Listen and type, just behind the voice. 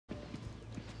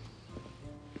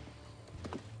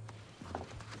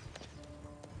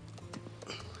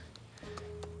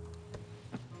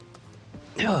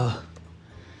Oh.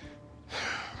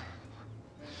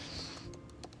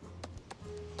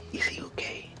 Is he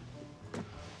okay?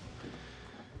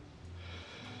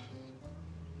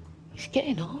 He's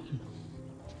getting on.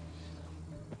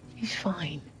 He's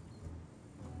fine.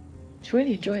 He's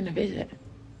really enjoying the visit.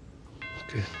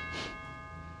 Good.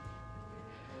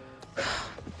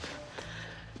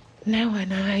 Now I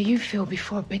know how you feel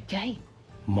before a big game.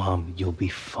 Mom, you'll be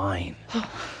fine.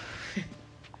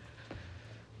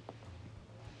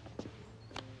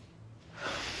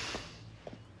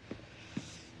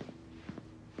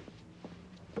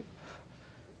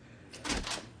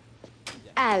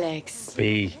 Alex.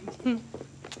 B.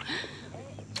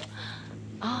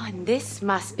 Oh, and this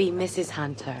must be Mrs.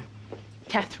 Hunter.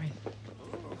 Catherine.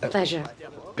 Pleasure.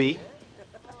 B.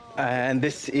 And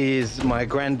this is my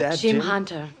granddad, Jim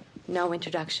Hunter. No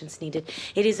introductions needed.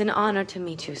 It is an honor to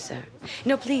meet you, sir.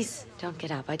 No, please, don't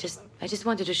get up. I just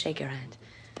wanted to shake your hand.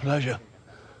 Pleasure.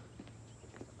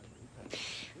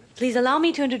 Please allow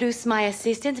me to introduce my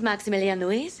assistant, Maximilian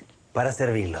Luis. Para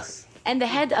servirlos. And the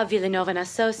head of Villanova &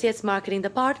 Associates Marketing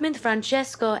Department,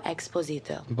 Francesco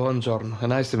Exposito. Buongiorno.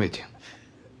 Nice to meet you.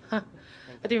 Huh.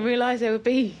 I didn't realize there would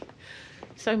be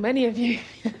so many of you.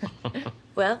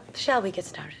 Well, shall we get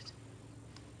started?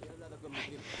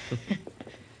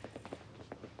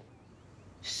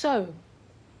 So,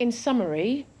 in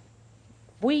summary,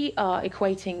 we are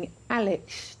equating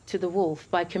Alex to the wolf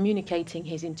by communicating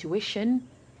his intuition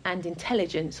and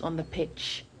intelligence on the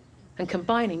pitch and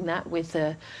combining that with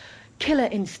a killer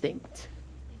instinct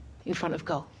in front of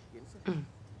goal.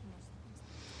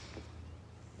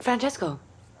 Francesco.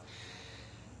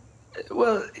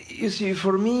 Well, you see,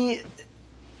 for me,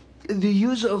 the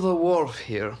use of the wolf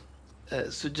here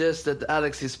suggests that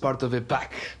Alex is part of a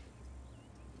pack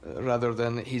rather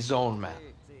than his own man.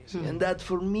 And that,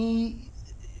 for me,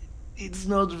 it's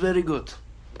not very good.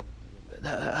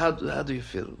 How do you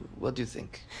feel? What do you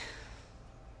think?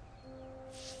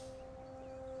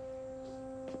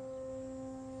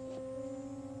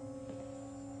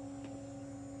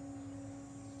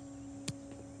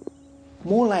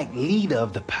 More like leader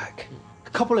of the pack. A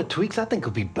couple of tweaks, I think,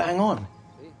 could be bang on.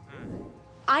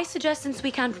 I suggest, since we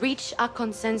can't reach a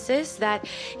consensus, that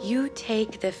you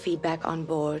take the feedback on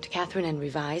board, Catherine, and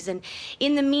revise. And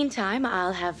in the meantime,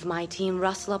 I'll have my team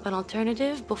rustle up an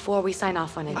alternative before we sign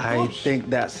off on it. I think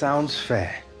that sounds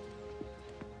fair.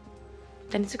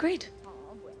 Then it's agreed.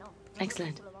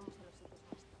 Excellent.